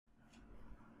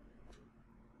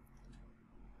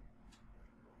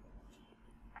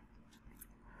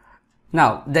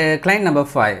Now, the client number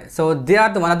 5. So they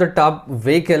are one of the top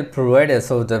vehicle providers,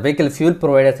 so the vehicle fuel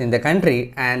providers in the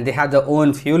country, and they have their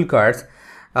own fuel cards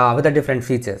with the different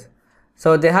features.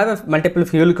 So they have multiple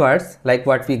fuel cards like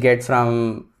what we get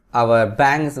from our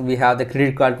banks. We have the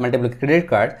credit card, multiple credit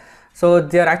cards. So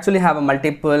they actually have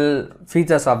multiple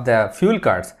features of the fuel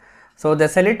cards. So they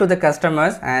sell it to the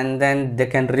customers, and then they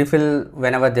can refill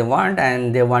whenever they want,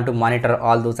 and they want to monitor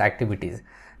all those activities,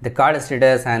 the card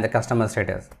status and the customer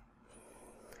status.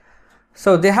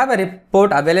 So they have a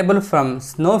report available from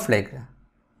Snowflake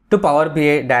to Power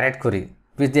BI direct query,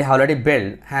 which they already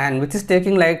built, and which is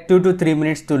taking like 2 to 3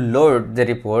 minutes to load the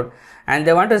report, and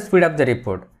they want to speed up the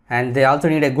report, and they also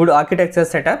need a good architecture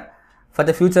setup for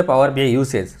the future Power BI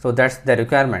usage. So that's the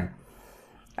requirement.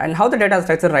 And how the data is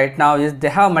structured right now is they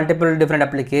have multiple different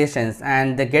applications,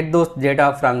 and they get those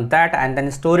data from that and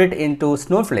then store it into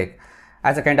Snowflake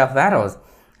as a kind of warehouse.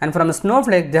 And from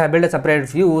Snowflake, they have built a separate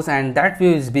views, and that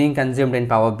view is being consumed in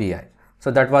Power BI.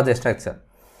 So that was the structure.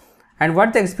 And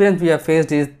what the experience we have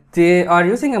faced is they are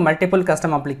using a multiple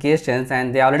custom applications,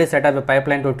 and they already set up a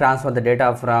pipeline to transfer the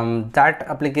data from that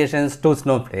applications to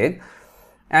Snowflake.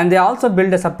 And they also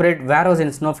built a separate warehouse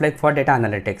in Snowflake for data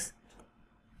analytics.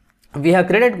 We have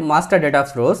created master data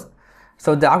flows.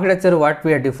 So the architecture what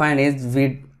we have defined is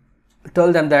we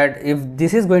told them that if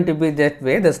this is going to be that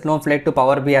way, the Snowflake to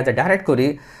Power BI as a direct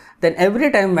query, then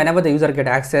every time whenever the user get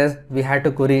access, we had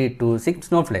to query it to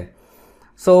Snowflake.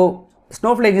 So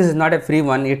Snowflake is not a free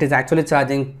one, it is actually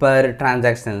charging per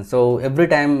transaction. So every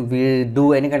time we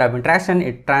do any kind of interaction,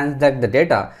 it transacts the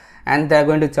data, and they are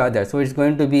going to charge us. So it's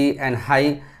going to be an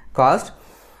high cost.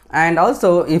 And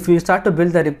also, if you start to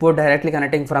build the report directly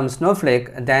connecting from Snowflake,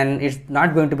 then it's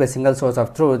not going to be a single source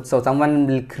of truth. So someone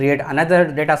will create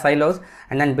another data silos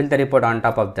and then build the report on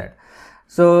top of that.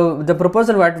 So the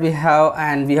proposal what we have,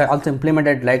 and we have also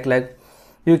implemented like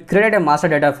you create a master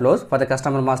data flows for the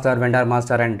customer master, vendor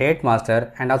master, and date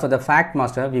master, and also the fact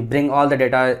master. We bring all the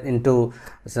data into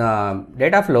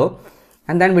data flow,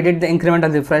 and then we did the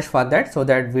incremental refresh for that, so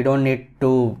that we don't need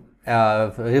to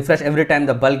refresh every time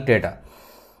the bulk data.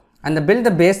 And they build the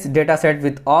base data set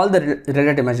with all the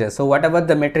related measures. So whatever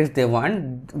the metrics they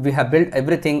want, we have built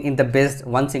everything in the base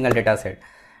one single data set.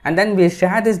 And then we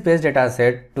share this base data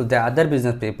set to the other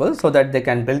business people so that they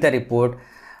can build the report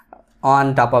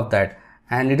on top of that.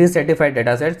 And it is certified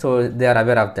data set, so they are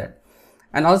aware of that.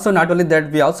 And also not only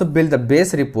that, we also build the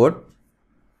base report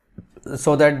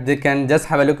so that they can just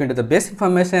have a look into the base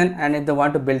information, and if they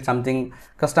want to build something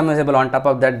customizable on top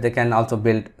of that, they can also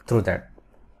build through that.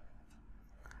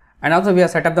 And also we have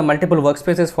set up the multiple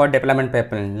workspaces for deployment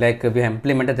pipeline, like we have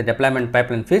implemented the deployment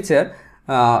pipeline feature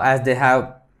as they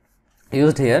have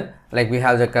used here. Like we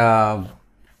have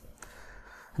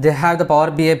they have the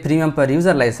Power BI premium per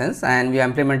user license, and we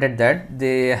have implemented that.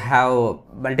 They have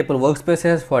multiple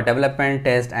workspaces for development,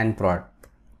 test, and prod.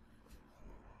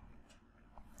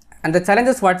 And the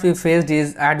challenges what we faced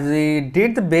is, as we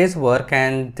did the base work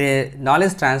and the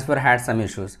knowledge transfer had some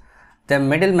issues. The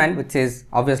middleman, which is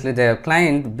obviously the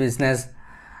client business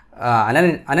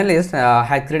analyst,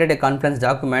 had created a conference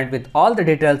document with all the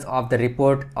details of the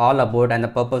report, all about and the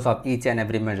purpose of each and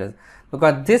every measure.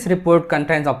 Because this report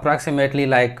contains approximately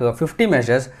like 50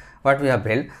 measures what we have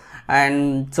built,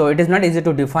 and so it is not easy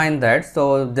to define that.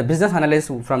 So the business analyst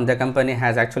from the company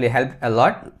has actually helped a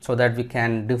lot so that we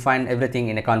can define everything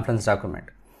in a conference document.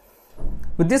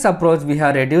 With this approach, we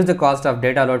have reduced the cost of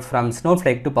data load from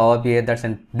Snowflake to Power BI. That's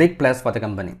a big plus for the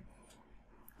company.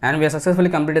 And we have successfully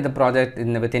completed the project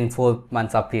within 4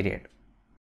 months of period.